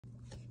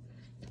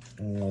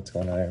What's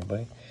going on,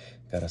 everybody?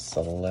 Got a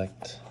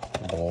select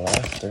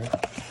blaster.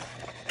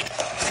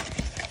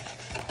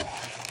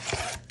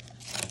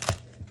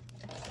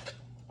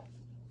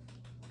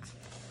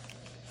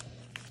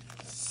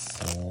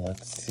 So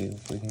let's see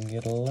if we can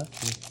get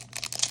lucky.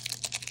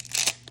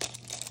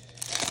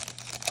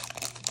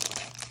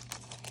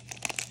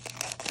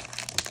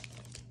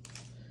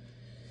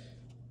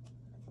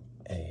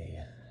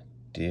 A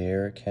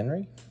Derrick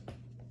Henry,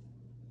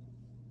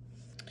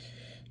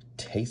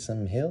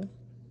 Taysom Hill,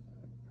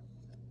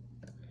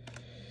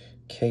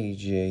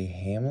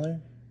 KJ Hamler,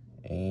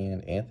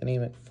 and Anthony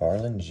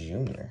McFarland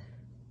Jr.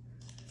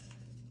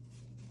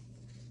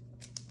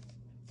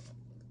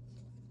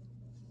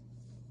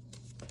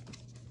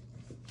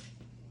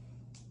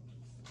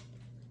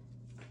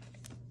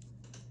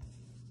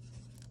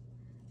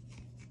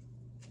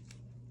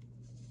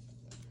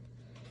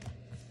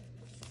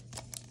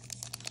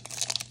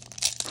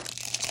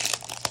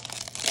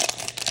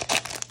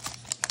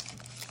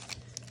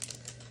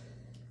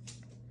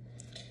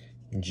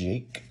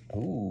 Jake,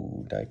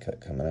 ooh, die cut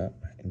coming up.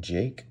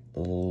 Jake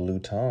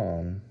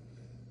Luton,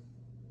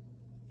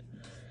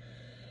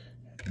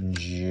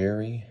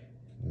 Jerry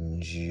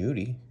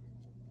Jeudy,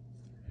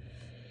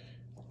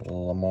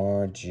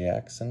 Lamar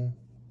Jackson,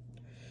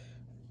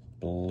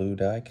 blue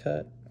die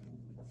cut,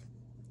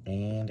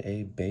 and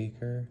a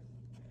Baker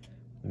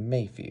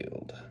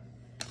Mayfield.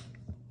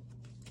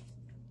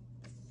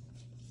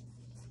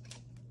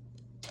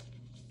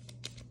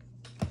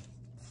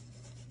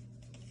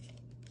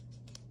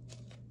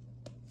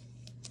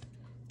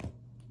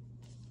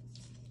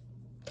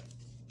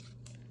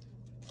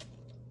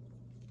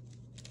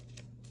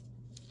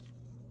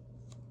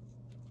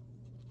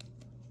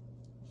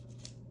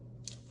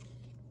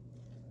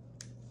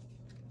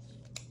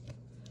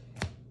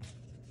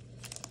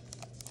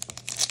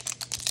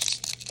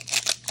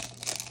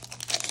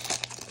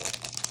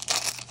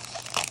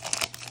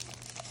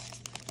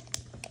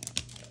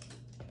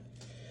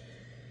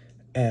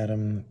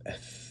 Adam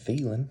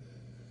Thielen,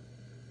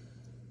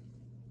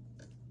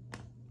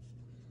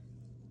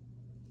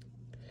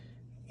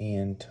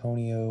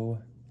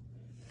 Antonio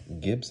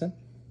Gibson.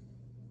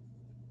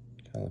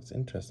 Kind of looks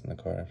interesting, the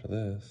card after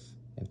this.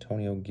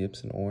 Antonio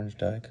Gibson, orange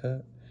die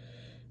cut,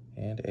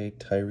 and a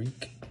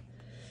Tyreek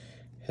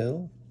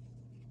Hill,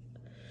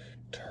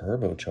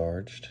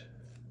 turbocharged,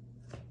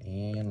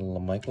 and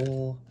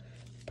LaMichael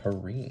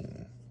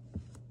Perine.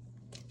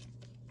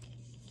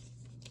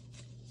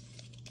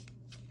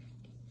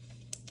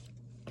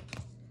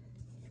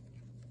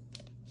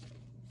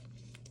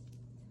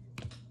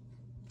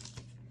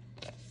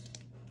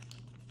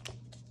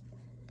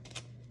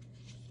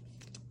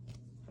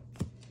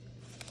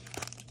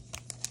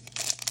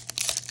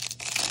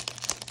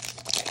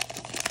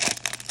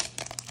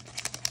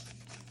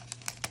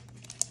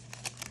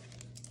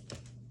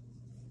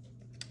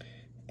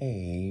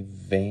 A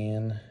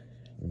Van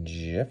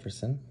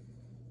Jefferson.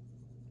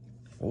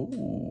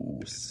 Ooh,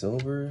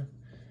 silver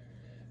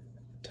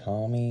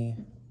Tommy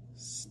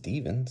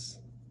Stevens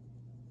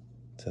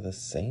to the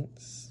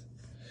Saints.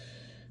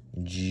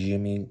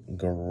 Jimmy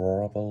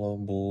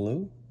Garoppolo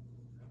blue,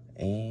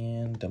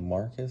 and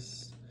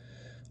DeMarcus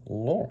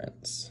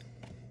Lawrence.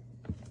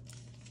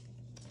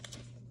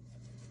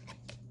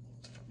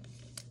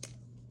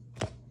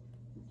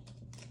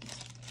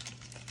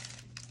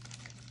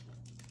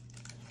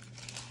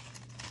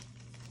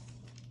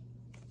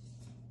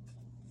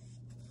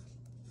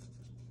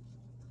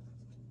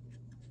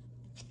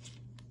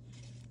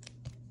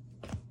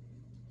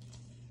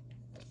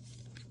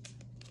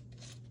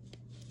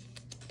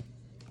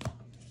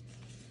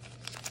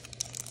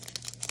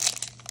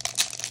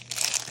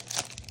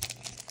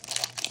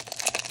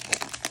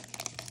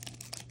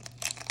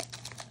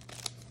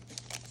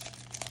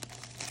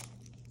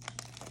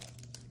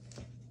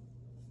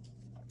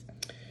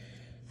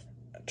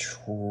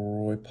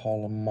 Troy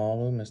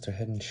Polamalu, Mr.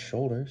 Head and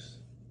Shoulders.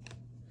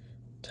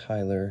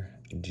 Tyler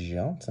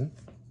Johnson.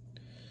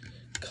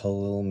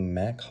 Khalil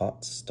Mack,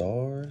 Hot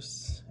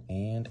Stars.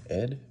 And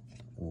Ed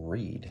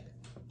Reed.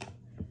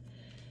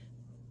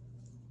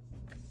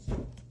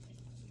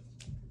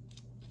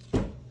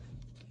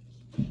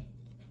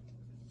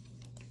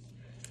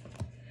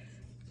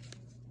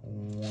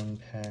 One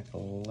pack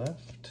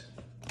left.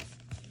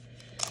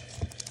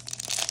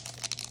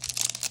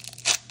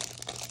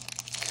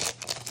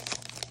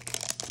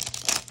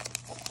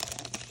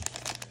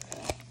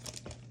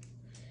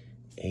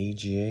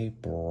 A.J.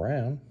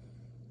 Brown,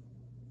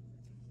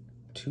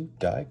 2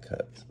 die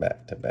cuts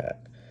back to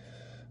back.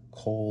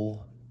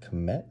 Cole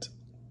Kmet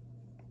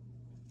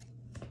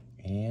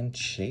and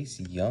Chase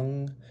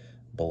Young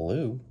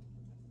blue,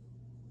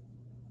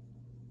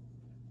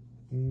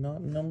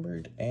 not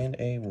numbered, and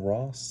a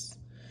Ross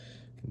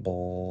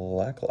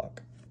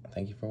Blacklock.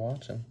 Thank you for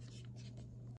watching.